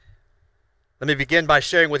Let me begin by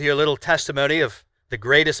sharing with you a little testimony of the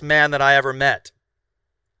greatest man that I ever met.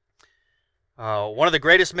 One of the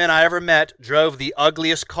greatest men I ever met drove the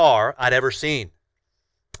ugliest car I'd ever seen.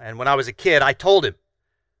 And when I was a kid, I told him,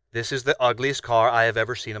 "This is the ugliest car I have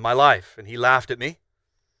ever seen in my life." And he laughed at me.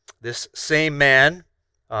 This same man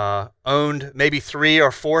owned maybe 3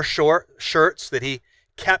 or 4 shirts that he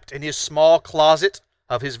kept in his small closet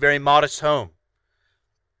of his very modest home.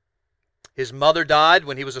 His mother died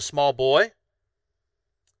when he was a small boy.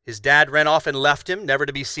 His dad ran off and left him, never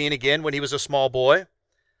to be seen again when he was a small boy.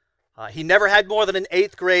 He never had more than an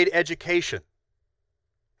 8th grade education.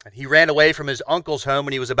 And he ran away from his uncle's home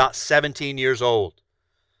when he was about 17 years old,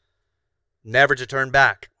 never to turn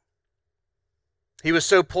back. He was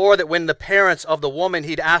so poor that when the parents of the woman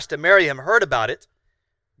he'd asked to marry him heard about it,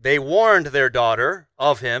 they warned their daughter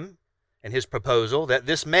of him and his proposal, that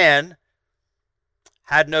this man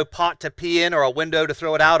had no pot to pee in or a window to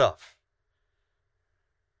throw it out of.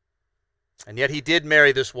 And yet he did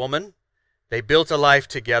marry this woman. They built a life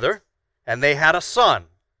together, and they had a son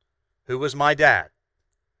who was my dad.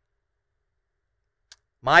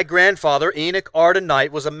 My grandfather, Enoch Arden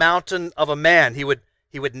Knight, was a mountain of a man. He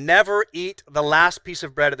would never eat the last piece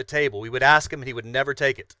of bread at the table. We would ask him, and he would never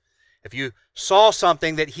take it. If you saw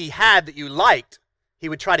something that he had that you liked, he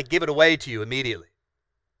would try to give it away to you immediately.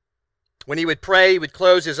 When he would pray, he would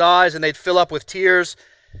close his eyes, and they'd fill up with tears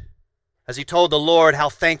as he told the Lord how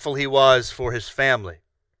thankful he was for his family.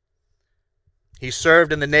 He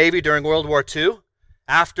served in the Navy during World War II.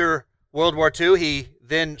 After World War II, he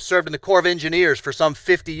then served in the Corps of Engineers for some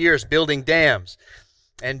 50 years building dams.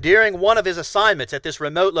 And during one of his assignments at this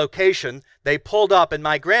remote location, they pulled up, and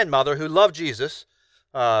my grandmother, who loved Jesus,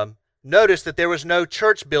 noticed that there was no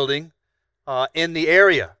church building in the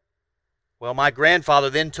area. Well, my grandfather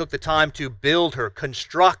then took the time to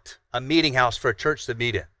construct a meeting house for a church to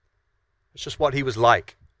meet in. It's just what he was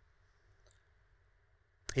like.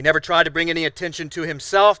 He never tried to bring any attention to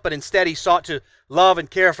himself, but instead he sought to love and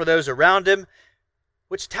care for those around him,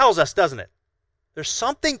 which tells us, doesn't it? There's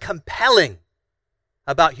something compelling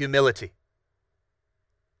about humility.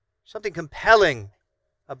 Something compelling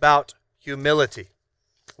about humility.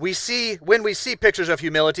 When we see pictures of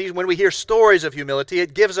humility, when we hear stories of humility,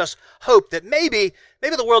 it gives us hope that maybe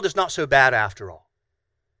the world is not so bad after all.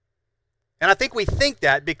 And I think we think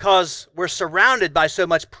that because we're surrounded by so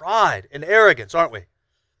much pride and arrogance, aren't we?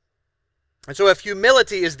 And so if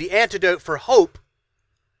humility is the antidote for hope,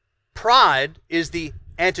 pride is the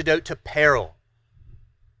antidote to peril.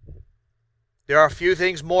 There are few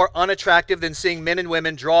things more unattractive than seeing men and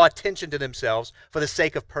women draw attention to themselves for the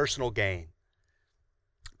sake of personal gain.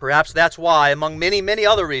 Perhaps that's why, among many, many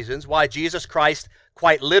other reasons, why Jesus Christ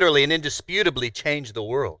quite literally and indisputably changed the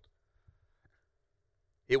world.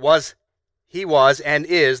 He was and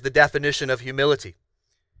is the definition of humility.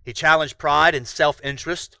 He challenged pride and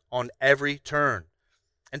self-interest on every turn.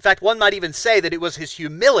 In fact, one might even say that it was his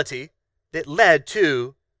humility that led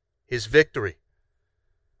to his victory.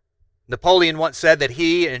 Napoleon once said that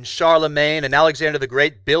he and Charlemagne and Alexander the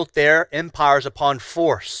Great built their empires upon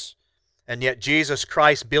force, and yet Jesus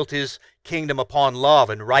Christ built his kingdom upon love,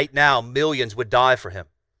 and right now millions would die for him.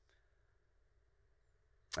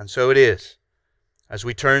 And so it is. As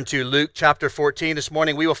we turn to Luke chapter 14 this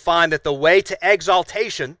morning, we will find that the way to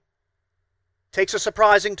exaltation takes a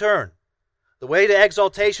surprising turn. The way to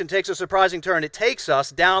exaltation takes a surprising turn. It takes us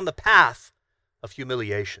down the path of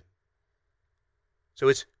humiliation. So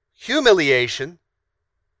it's humiliation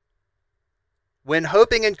when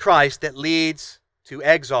hoping in Christ that leads to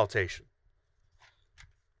exaltation.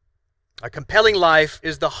 A compelling life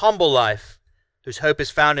is the humble life whose hope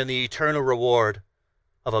is found in the eternal reward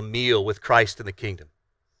of a meal with Christ in the kingdom.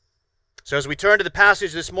 So as we turn to the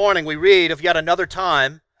passage this morning, we read of yet another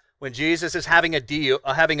time when Jesus is having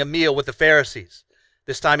a meal with the Pharisees.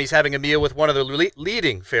 This time he's having a meal with one of the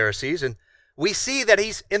leading Pharisees, and we see that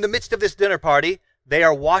he's in the midst of this dinner party. They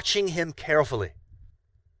are watching him carefully.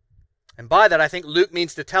 And by that, I think Luke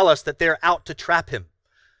means to tell us that they're out to trap him.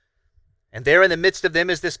 And there in the midst of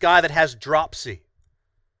them is this guy that has dropsy.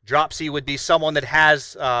 Dropsy would be someone that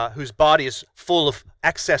has whose body is full of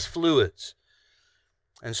excess fluids.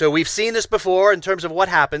 And so we've seen this before in terms of what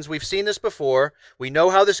happens. We've seen this before. We know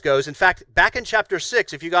how this goes. In fact, back in chapter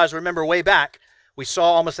 6, if you guys remember way back, we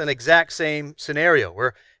saw almost an exact same scenario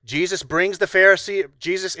where Jesus brings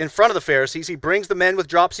Jesus in front of the Pharisees, he brings the men with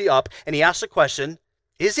dropsy up, and he asks the question,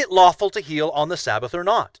 is it lawful to heal on the Sabbath or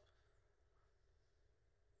not?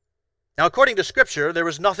 Now, according to Scripture, there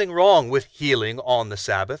was nothing wrong with healing on the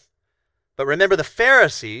Sabbath. But remember, the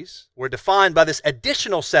Pharisees were defined by this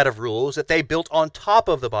additional set of rules that they built on top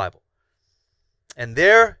of the Bible. And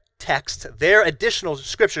their text, their additional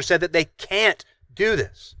scripture said that they can't do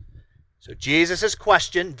this. So Jesus'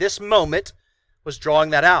 question, this moment, was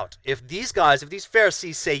drawing that out. If these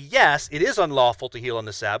Pharisees say yes, it is unlawful to heal on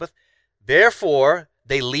the Sabbath, therefore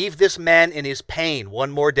they leave this man in his pain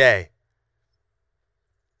one more day.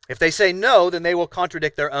 If they say no, then they will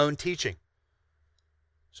contradict their own teaching.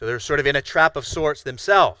 So they're sort of in a trap of sorts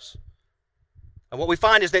themselves. And what we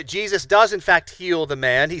find is that Jesus does in fact heal the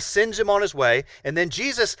man. He sends him on his way. And then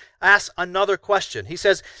Jesus asks another question. He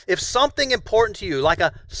says, if something important to you, like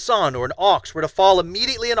a son or an ox, were to fall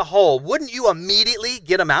immediately in a hole, wouldn't you immediately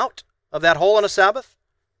get him out of that hole on a Sabbath?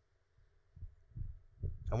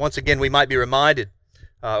 And once again, we might be reminded,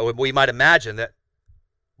 or we might imagine that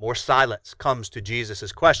more silence comes to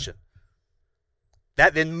Jesus' question.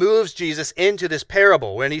 That then moves Jesus into this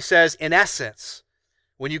parable when he says, in essence,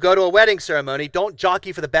 when you go to a wedding ceremony, don't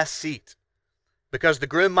jockey for the best seat, because the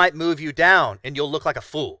groom might move you down and you'll look like a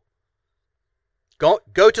fool. Go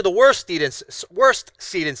to the worst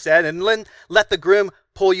seat instead, and then let the groom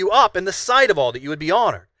pull you up in the sight of all, that you would be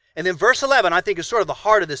honored. And then verse 11, I think, is sort of the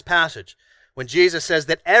heart of this passage, when Jesus says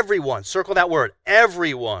that everyone, circle that word,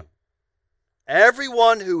 everyone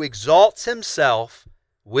who exalts himself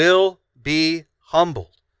will be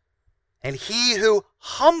humbled. And he who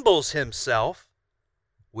humbles himself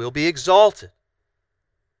will be exalted.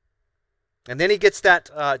 And then he gets that,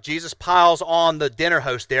 Jesus piles on the dinner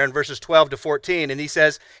host there in verses 12 to 14, and he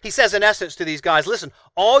says in essence to these guys, listen,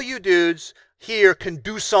 all you dudes here can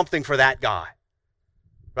do something for that guy.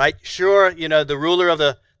 Right? Sure, the ruler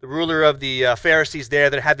of the Pharisees there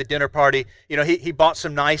that had the dinner party, he bought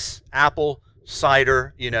some nice apple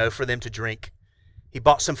cider, for them to drink. He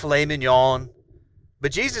bought some filet mignon.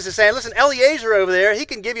 But Jesus is saying, listen, Eliezer over there, he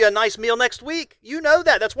can give you a nice meal next week. You know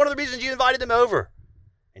that. That's one of the reasons you invited him over.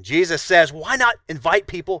 And Jesus says, why not invite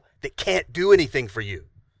people that can't do anything for you,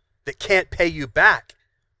 that can't pay you back?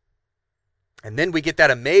 And then we get that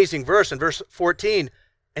amazing verse in verse 14,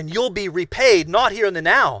 and you'll be repaid, not here in the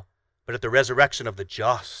now, but at the resurrection of the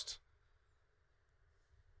just.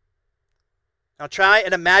 Now try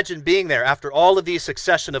and imagine being there after all of these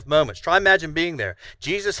succession of moments. Try and imagine being there.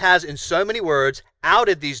 Jesus has, in so many words,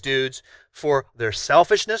 outed these dudes for their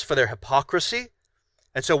selfishness, for their hypocrisy.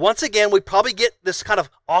 And so once again, we probably get this kind of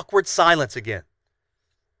awkward silence again.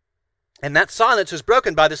 And that silence is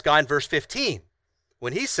broken by this guy in verse 15,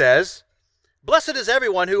 when he says, blessed is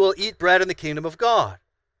everyone who will eat bread in the kingdom of God.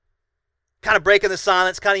 Kind of breaking the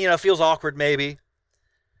silence, kind of, feels awkward maybe.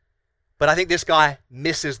 But I think this guy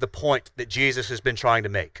misses the point that Jesus has been trying to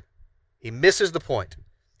make. He misses the point.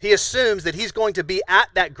 He assumes that he's going to be at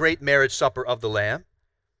that great marriage supper of the Lamb.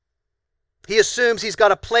 He assumes he's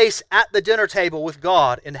got a place at the dinner table with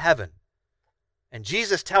God in heaven. And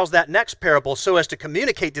Jesus tells that next parable so as to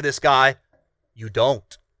communicate to this guy, you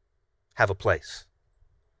don't have a place.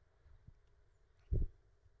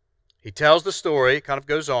 He tells the story, kind of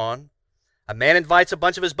goes on. A man invites a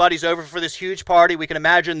bunch of his buddies over for this huge party. We can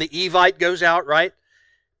imagine the Evite goes out, right?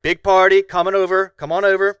 Big party, come on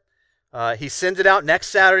over. He sends it out next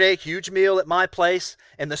Saturday, huge meal at my place.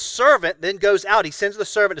 And the servant then goes out. He sends the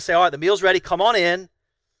servant to say, all right, the meal's ready, come on in.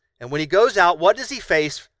 And when he goes out, what does he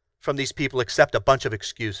face from these people except a bunch of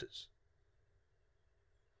excuses?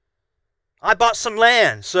 I bought some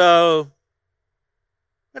land, so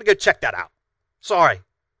I'm going to go check that out. Sorry,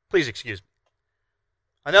 please excuse me.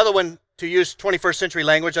 Another one, to use 21st century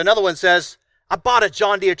language, another one says, I bought a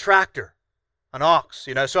John Deere tractor, an ox,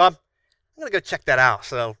 so I'm going to go check that out,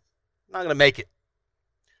 so I'm not going to make it.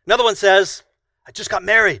 Another one says, I just got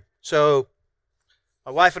married, so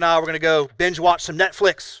my wife and I were going to go binge watch some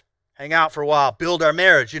Netflix, hang out for a while, build our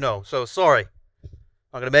marriage, so sorry,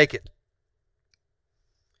 not going to make it.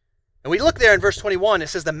 And we look there in verse 21, it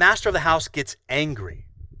says the master of the house gets angry.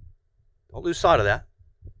 Don't lose sight of that.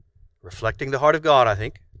 Reflecting the heart of God, I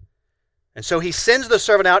think. And so he sends the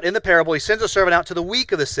servant out in the parable. He sends the servant out to the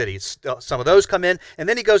weak of the city. Some of those come in, and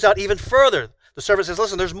then he goes out even further. The servant says,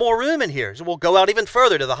 listen, there's more room in here. So we'll go out even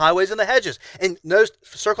further to the highways and the hedges. And notice,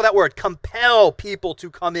 circle that word, compel people to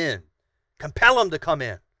come in. Compel them to come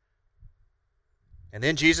in. And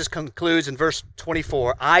then Jesus concludes in verse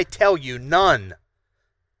 24, I tell you, none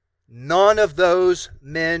of those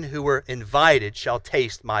men who were invited shall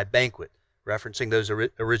taste my banquet. Referencing those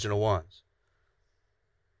original ones.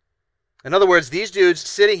 In other words, these dudes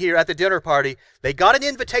sitting here at the dinner party, they got an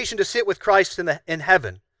invitation to sit with Christ in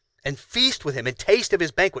heaven and feast with him and taste of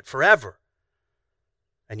his banquet forever.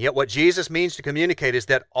 And yet what Jesus means to communicate is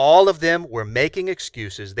that all of them were making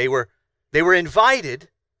excuses. They were invited,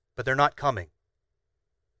 but they're not coming.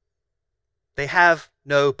 They have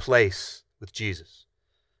no place with Jesus.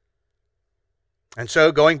 And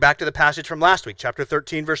so going back to the passage from last week, chapter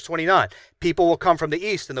 13, verse 29, people will come from the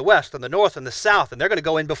east and the west and the north and the south, and they're going to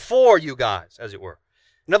go in before you guys, as it were.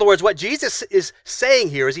 In other words, what Jesus is saying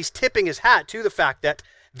here is he's tipping his hat to the fact that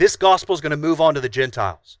this gospel is going to move on to the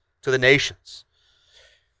Gentiles, to the nations.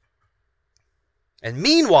 And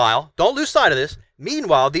meanwhile, don't lose sight of this,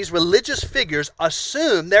 meanwhile, these religious figures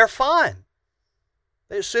assume they're fine.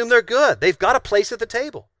 They assume they're good. They've got a place at the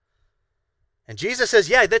table. And Jesus says,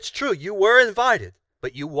 yeah, that's true. You were invited,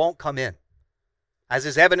 but you won't come in. As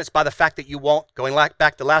is evidenced by the fact that you won't, going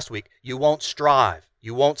back to last week, you won't strive.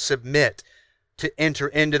 You won't submit to enter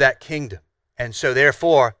into that kingdom. And so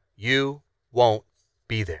therefore, you won't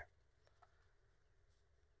be there.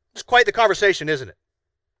 It's quite the conversation, isn't it?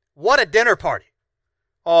 What a dinner party.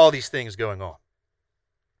 All these things going on.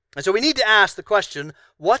 And so we need to ask the question,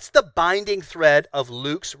 what's the binding thread of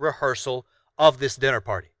Luke's rehearsal of this dinner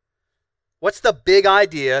party? What's the big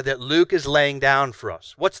idea that Luke is laying down for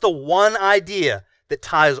us? What's the one idea that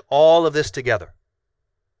ties all of this together?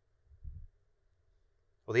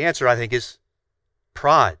 Well, the answer, I think, is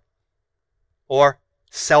pride or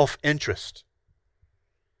self-interest.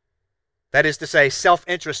 That is to say,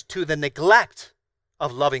 self-interest to the neglect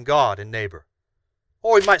of loving God and neighbor.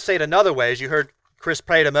 Or we might say it another way, as you heard Chris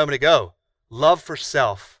pray it a moment ago, love for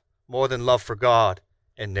self more than love for God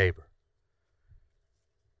and neighbor.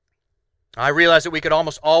 I realize that we could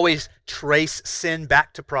almost always trace sin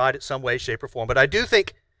back to pride in some way, shape, or form, but I do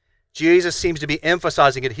think Jesus seems to be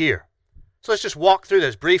emphasizing it here. So let's just walk through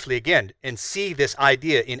this briefly again and see this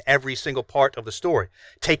idea in every single part of the story.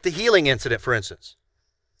 Take the healing incident, for instance.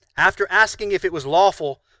 After asking if it was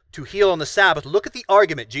lawful to heal on the Sabbath, look at the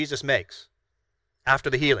argument Jesus makes after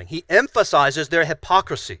the healing. He emphasizes their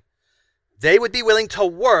hypocrisy. They would be willing to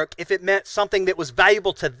work if it meant something that was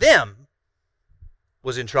valuable to them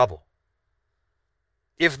was in trouble.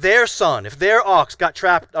 If their son, if their ox got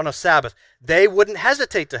trapped on a Sabbath, they wouldn't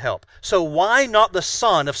hesitate to help. So why not the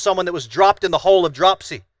son of someone that was dropped in the hole of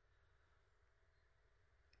dropsy?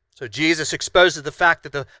 So Jesus exposes the fact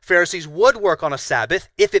that the Pharisees would work on a Sabbath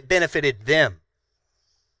if it benefited them.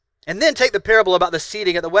 And then take the parable about the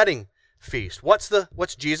seating at the wedding feast.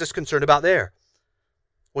 What's Jesus concerned about there?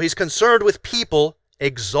 Well, he's concerned with people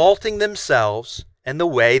exalting themselves and the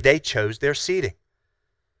way they chose their seating.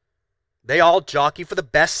 They all jockey for the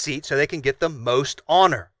best seat so they can get the most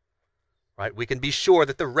honor. Right? We can be sure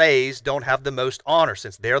that the Rays don't have the most honor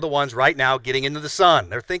since they're the ones right now getting into the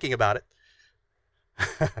sun. They're thinking about it.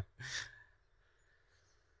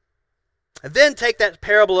 And then take that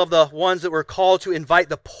parable of the ones that were called to invite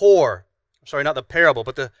the poor. Sorry, not the parable,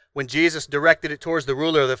 but when Jesus directed it towards the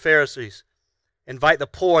ruler of the Pharisees. Invite the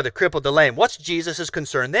poor, the crippled, the lame. What's Jesus'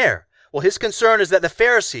 concern there? Well, his concern is that the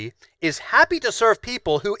Pharisee is happy to serve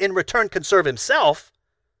people who in return can serve himself.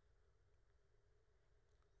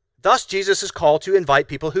 Thus, Jesus is called to invite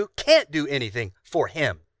people who can't do anything for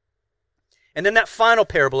him. And then that final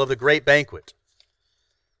parable of the great banquet.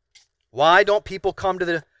 Why don't people come to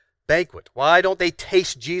the banquet? Why don't they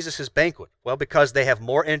taste Jesus' banquet? Well, because they have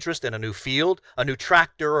more interest in a new field, a new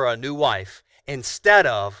tractor, or a new wife, instead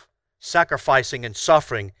of sacrificing and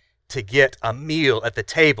suffering to get a meal at the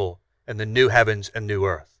table in the new heavens and new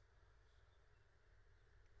earth.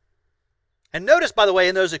 And notice, by the way,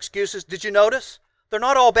 in those excuses, did you notice? They're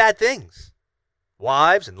not all bad things.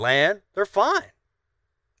 Wives and land, they're fine.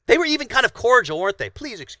 They were even kind of cordial, weren't they?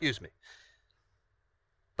 Please excuse me.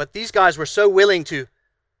 But these guys were so willing to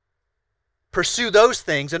pursue those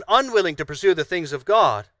things and unwilling to pursue the things of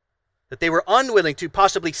God that they were unwilling to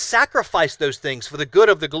possibly sacrifice those things for the good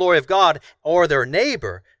of the glory of God or their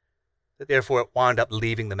neighbor, that therefore it wound up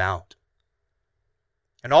leaving them out.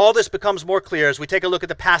 And all this becomes more clear as we take a look at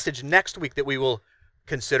the passage next week that we will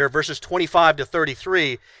consider, verses 25 to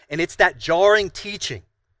 33, and it's that jarring teaching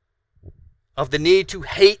of the need to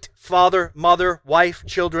hate father, mother, wife,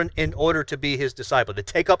 children in order to be his disciple, to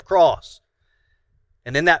take up cross.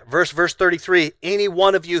 And then that verse 33, any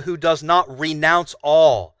one of you who does not renounce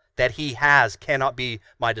all that he has cannot be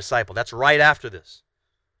my disciple. That's right after this.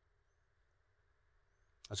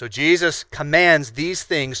 And so Jesus commands these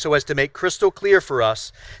things so as to make crystal clear for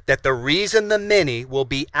us that the reason the many will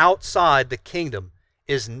be outside the kingdom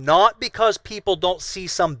is not because people don't see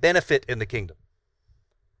some benefit in the kingdom.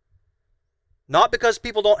 Not because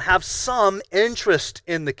people don't have some interest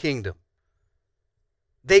in the kingdom.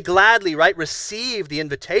 They gladly, receive the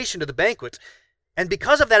invitation to the banquet. And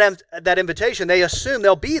because of that invitation, they assume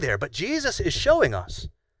they'll be there. But Jesus is showing us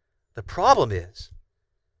the problem is,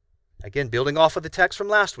 again, building off of the text from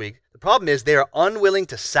last week, the problem is they are unwilling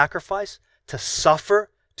to sacrifice, to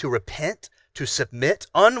suffer, to repent, to submit,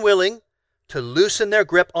 unwilling to loosen their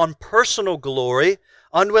grip on personal glory,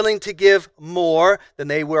 unwilling to give more than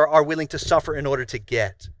they are willing to suffer in order to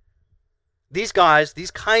get. These guys,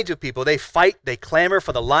 these kinds of people, they fight, they clamor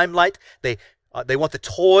for the limelight. They want the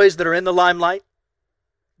toys that are in the limelight.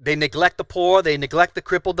 They neglect the poor, they neglect the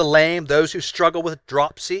crippled, the lame, those who struggle with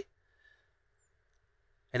dropsy.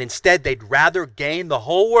 And instead, they'd rather gain the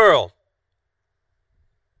whole world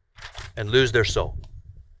and lose their soul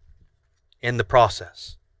in the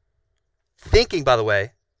process. Thinking, by the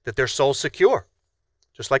way, that their soul's secure,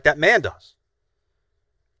 just like that man does.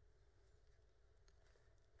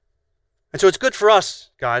 And so it's good for us,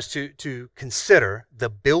 guys, to consider the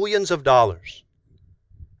billions of dollars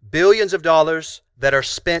that are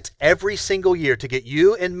spent every single year to get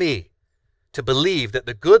you and me to believe that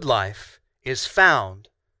the good life is found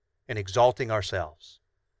in exalting ourselves.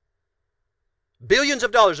 Billions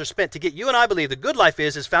of dollars are spent to get you and I believe the good life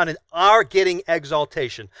is found in our getting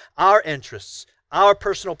exaltation, our interests, our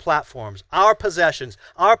personal platforms, our possessions,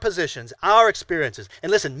 our positions, our experiences.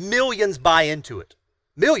 And listen, millions buy into it.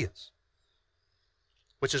 Millions.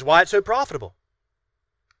 Which is why it's so profitable.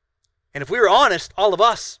 And if we were honest, all of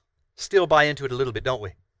us still buy into it a little bit, don't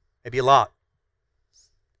we? Maybe a lot.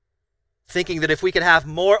 Thinking that if we could have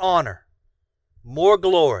more honor, more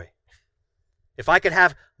glory, if I could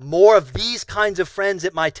have more of these kinds of friends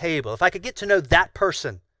at my table, if I could get to know that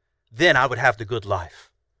person, then I would have the good life.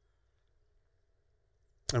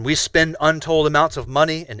 And we spend untold amounts of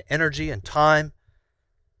money and energy and time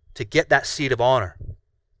to get that seat of honor.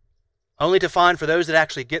 Only to find for those that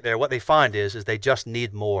actually get there, what they find is they just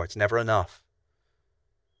need more. It's never enough.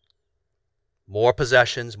 More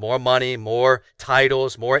possessions, more money, more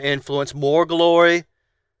titles, more influence, more glory.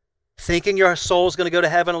 Thinking your soul's going to go to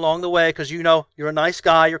heaven along the way because you know you're a nice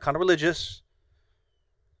guy, you're kind of religious.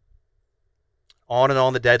 On and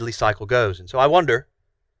on the deadly cycle goes. And so I wonder,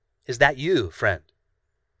 is that you, friend?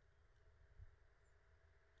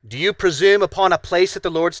 Do you presume upon a place at the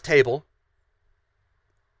Lord's table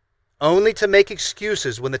only to make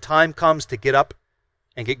excuses when the time comes to get up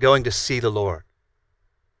and get going to see the Lord?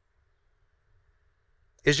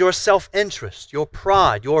 Is your self-interest, your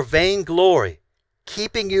pride, your vainglory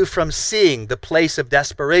keeping you from seeing the place of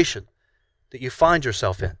desperation that you find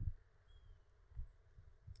yourself in?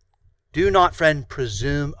 Do not, friend,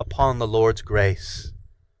 presume upon the Lord's grace.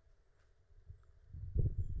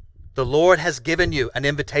 The Lord has given you an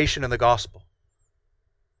invitation in the gospel.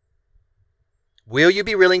 Will you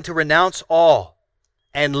be willing to renounce all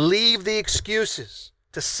and leave the excuses,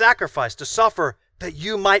 to sacrifice, to suffer, that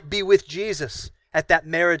you might be with Jesus at that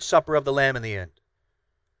marriage supper of the Lamb in the end?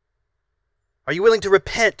 Are you willing to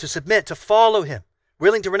repent, to submit, to follow Him?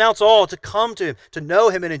 Willing to renounce all, to come to Him, to know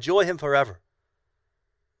Him and enjoy Him forever?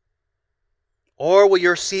 Or will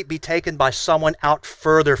your seat be taken by someone out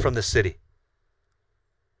further from the city?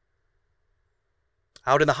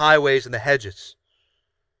 Out in the highways and the hedges.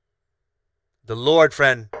 The Lord,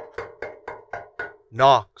 friend,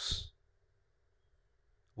 knocks.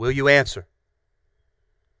 Will you answer?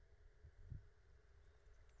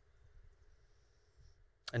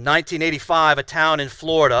 In 1985, a town in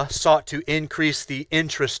Florida sought to increase the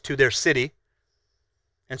interest to their city.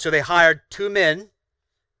 And so they hired 2 men,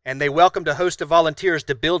 and they welcomed a host of volunteers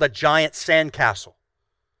to build a giant sandcastle.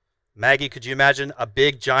 Maggie, could you imagine a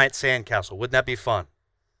big, giant sandcastle? Wouldn't that be fun?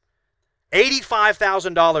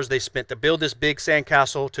 $85,000 they spent to build this big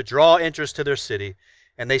sandcastle to draw interest to their city.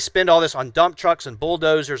 And they spend all this on dump trucks and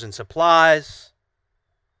bulldozers and supplies.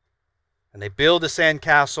 And they build the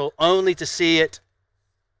sandcastle only to see it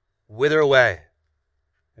wither away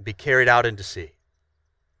and be carried out into sea.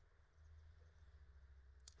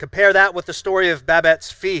 Compare that with the story of Babette's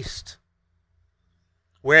feast,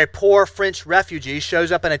 where a poor French refugee shows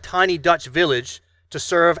up in a tiny Dutch village to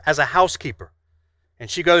serve as a housekeeper. And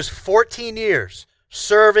she goes 14 years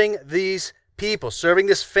serving these people, serving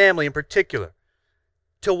this family in particular,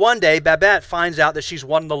 till one day Babette finds out that she's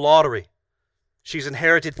won the lottery. She's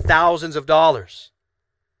inherited thousands of dollars.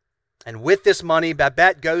 And with this money,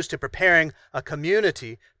 Babette goes to preparing a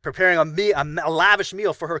lavish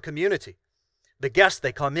meal for her community. The guests,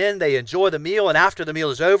 they come in, they enjoy the meal, and after the meal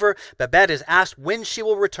is over, Babette is asked when she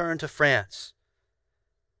will return to France.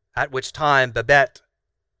 At which time, Babette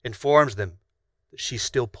informs them that she's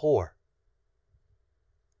still poor.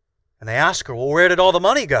 And they ask her, well, where did all the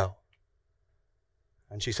money go?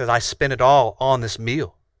 And she says, I spent it all on this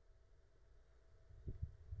meal.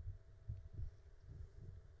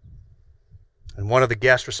 And one of the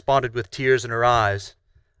guests responded with tears in her eyes,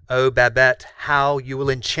 "Oh, Babette, how you will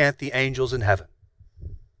enchant the angels in heaven."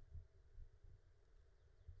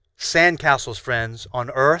 Sandcastles, friends, on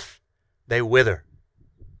earth, they wither.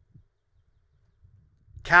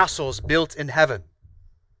 castles built in heaven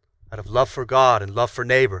out of love for God and love for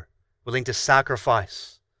neighbor, willing to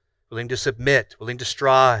sacrifice, willing to submit, willing to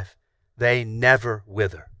strive, they never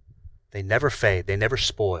wither. They never fade. They never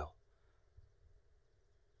spoil.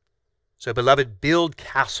 So, beloved, build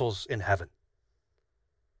castles in heaven.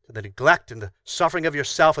 To the neglect and the suffering of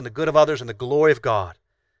yourself and the good of others and the glory of God.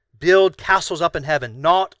 Build castles up in heaven,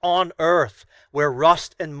 not on earth, where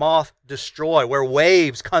rust and moth destroy, where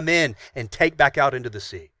waves come in and take back out into the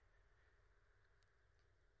sea.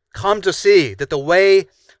 Come to see that the way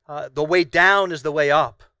down is the way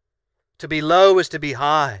up. To be low is to be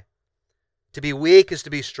high. To be weak is to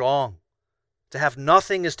be strong. To have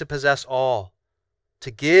nothing is to possess all.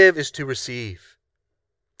 To give is to receive.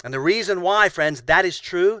 And the reason why, friends, that is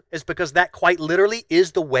true is because that quite literally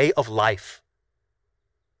is the way of life.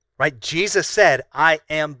 Right? Jesus said, I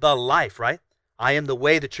am the life, right? I am the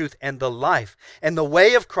way, the truth, and the life. And the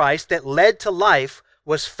way of Christ that led to life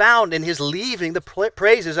was found in his leaving the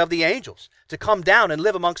praises of the angels, to come down and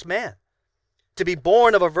live amongst man, to be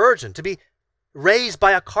born of a virgin, to be raised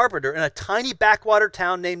by a carpenter in a tiny backwater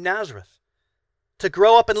town named Nazareth, to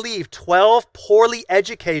grow up and leave 12 poorly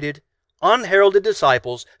educated, unheralded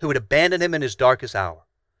disciples who would abandon him in his darkest hour.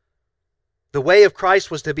 The way of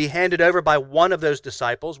Christ was to be handed over by one of those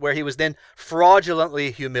disciples, where he was then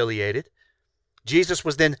fraudulently humiliated. Jesus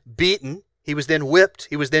was then beaten. He was then whipped.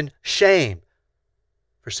 He was then shamed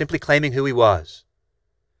for simply claiming who he was.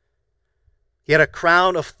 He had a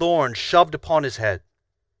crown of thorns shoved upon his head.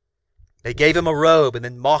 They gave him a robe and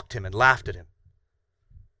then mocked him and laughed at him,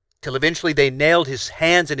 till eventually they nailed his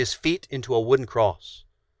hands and his feet into a wooden cross,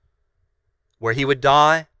 where he would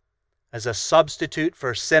die as a substitute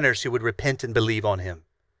for sinners who would repent and believe on him,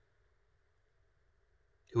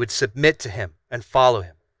 who would submit to him and follow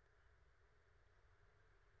him.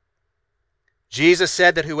 Jesus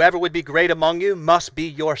said that whoever would be great among you must be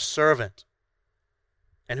your servant,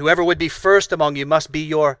 and whoever would be first among you must be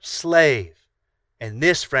your slave. And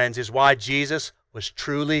this, friends, is why Jesus was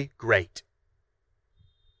truly great.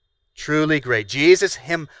 Truly great. Jesus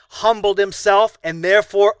humbled himself, and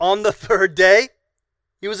therefore on the third day,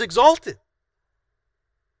 he was exalted.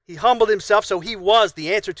 He humbled himself, so he was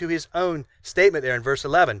the answer to his own statement there in verse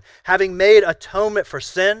 11. Having made atonement for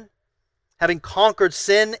sin, having conquered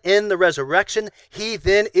sin in the resurrection, he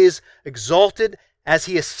then is exalted as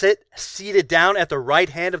he is seated down at the right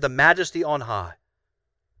hand of the Majesty on high.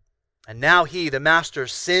 And now he, the Master,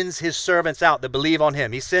 sends his servants out that believe on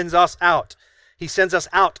him. He sends us out. He sends us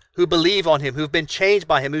out who believe on him, who've been changed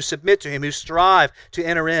by him, who submit to him, who strive to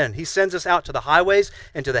enter in. He sends us out to the highways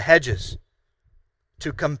and to the hedges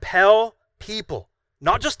to compel people,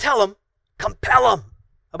 not just tell them, compel them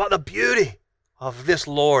about the beauty of this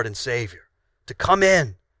Lord and Savior, to come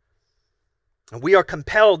in. And we are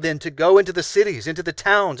compelled then to go into the cities, into the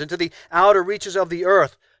towns, into the outer reaches of the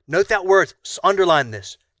earth. Note that word, underline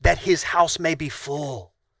this, that his house may be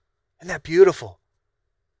full. Isn't that beautiful?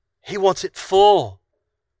 He wants it full.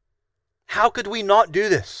 How could we not do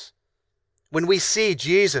this when we see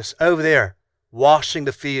Jesus over there washing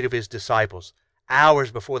the feet of his disciples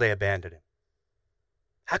hours before they abandoned him?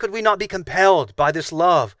 How could we not be compelled by this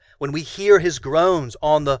love when we hear his groans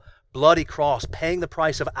on the bloody cross, paying the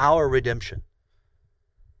price of our redemption?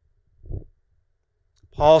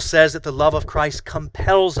 Paul says that the love of Christ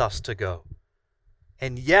compels us to go.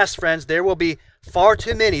 And yes, friends, there will be far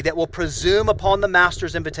too many that will presume upon the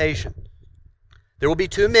Master's invitation. There will be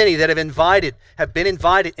too many that have been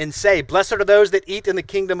invited and say, blessed are those that eat in the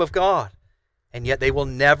kingdom of God. And yet they will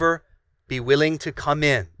never be willing to come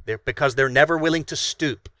in because they're never willing to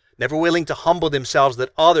stoop, never willing to humble themselves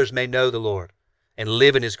that others may know the Lord and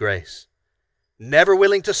live in his grace. Never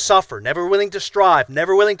willing to suffer, never willing to strive,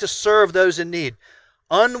 never willing to serve those in need.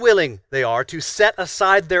 Unwilling they are to set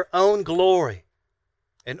aside their own glory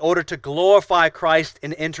in order to glorify Christ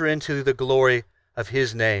and enter into the glory of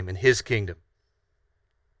his name and his kingdom.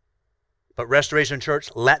 But Restoration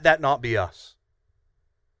Church, let that not be us.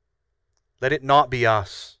 Let it not be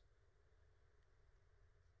us.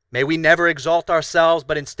 May we never exalt ourselves,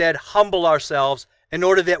 but instead humble ourselves in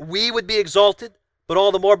order that we would be exalted, but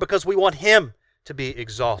all the more because we want him to be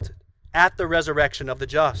exalted at the resurrection of the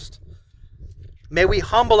just. May we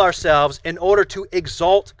humble ourselves in order to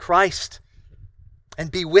exalt Christ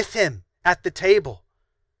and be with him at the table.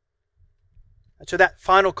 And so that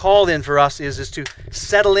final call then for us is to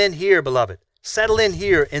settle in here, beloved. Settle in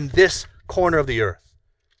here in this corner of the earth.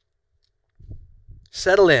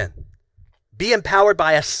 Settle in. Be empowered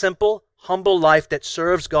by a simple, humble life that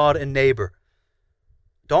serves God and neighbor.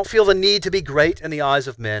 Don't feel the need to be great in the eyes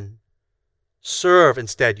of men. Serve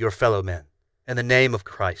instead your fellow men in the name of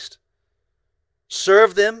Christ.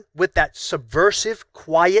 Serve them with that subversive,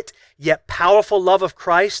 quiet, yet powerful love of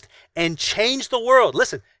Christ, and change the world.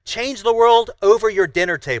 Listen, change the world over your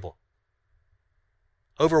dinner table,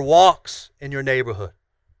 over walks in your neighborhood.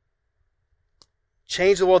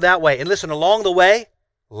 Change the world that way. And listen, along the way,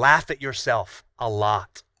 laugh at yourself a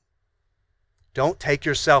lot. Don't take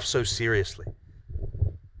yourself so seriously.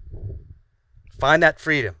 Find that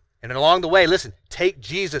freedom. And along the way, listen, take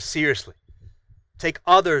Jesus seriously. Take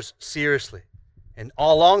others seriously. And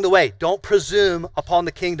all along the way, don't presume upon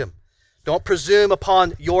the kingdom. Don't presume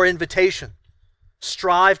upon your invitation.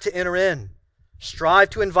 Strive to enter in. Strive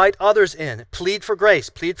to invite others in. Plead for grace.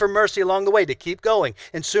 Plead for mercy along the way to keep going.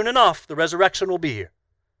 And soon enough, the resurrection will be here.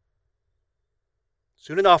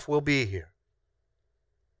 Soon enough, we'll be here.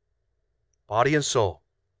 Body and soul.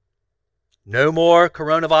 No more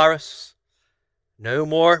coronavirus. No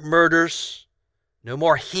more murders. No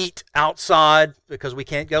more heat outside because we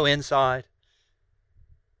can't go inside.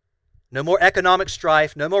 No more economic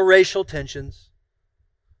strife. No more racial tensions.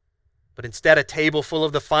 But instead, a table full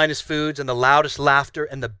of the finest foods and the loudest laughter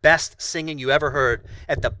and the best singing you ever heard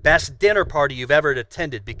at the best dinner party you've ever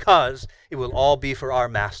attended, because it will all be for our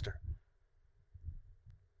Master.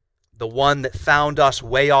 The one that found us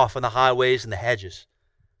way off on the highways and the hedges.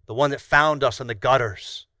 The one that found us in the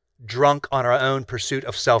gutters, drunk on our own pursuit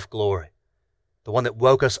of self-glory. The one that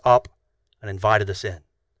woke us up and invited us in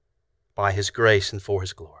by His grace and for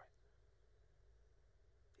His glory.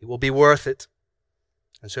 It will be worth it.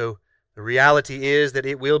 And so the reality is that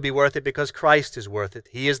it will be worth it because Christ is worth it.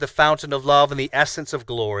 He is the fountain of love and the essence of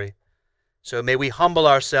glory. So may we humble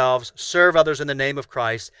ourselves, serve others in the name of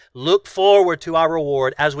Christ, look forward to our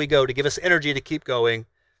reward as we go to give us energy to keep going,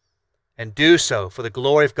 and do so for the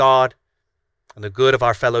glory of God and the good of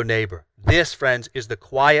our fellow neighbor. This, friends, is the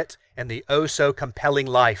quiet and the oh-so-compelling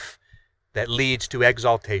life that leads to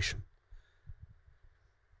exaltation.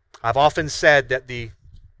 I've often said that the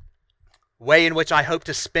way in which I hope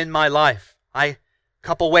to spend my life, a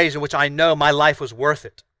couple ways in which I know my life was worth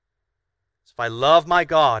it. If I love my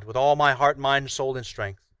God with all my heart, mind, soul, and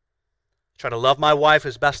strength, try to love my wife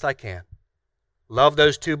as best I can, love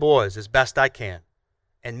those 2 boys as best I can,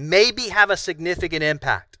 and maybe have a significant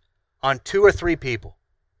impact on 2 or 3 people.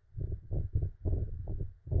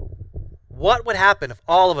 What would happen if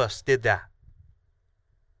all of us did that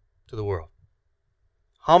to the world?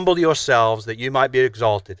 Humble yourselves that you might be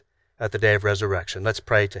exalted at the day of resurrection. Let's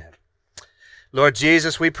pray to Him. Lord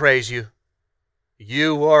Jesus, we praise You.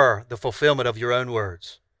 You were the fulfillment of Your own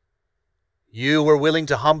words. You were willing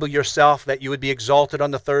to humble Yourself that You would be exalted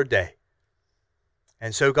on the 3rd day.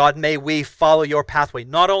 And so, God, may we follow Your pathway,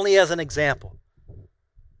 not only as an example,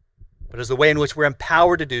 but as the way in which we're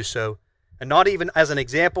empowered to do so, and not even as an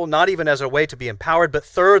example, not even as a way to be empowered, but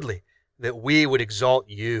thirdly, that we would exalt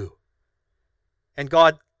You. And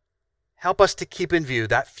God, help us to keep in view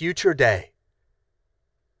that future day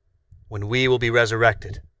when we will be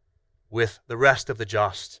resurrected with the rest of the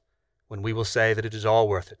just, when we will say that it is all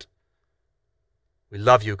worth it. We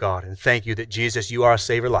love You, God, and thank You that, Jesus, You are a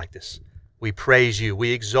Savior like this. We praise You.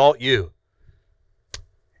 We exalt You. In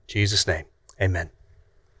Jesus' name, amen.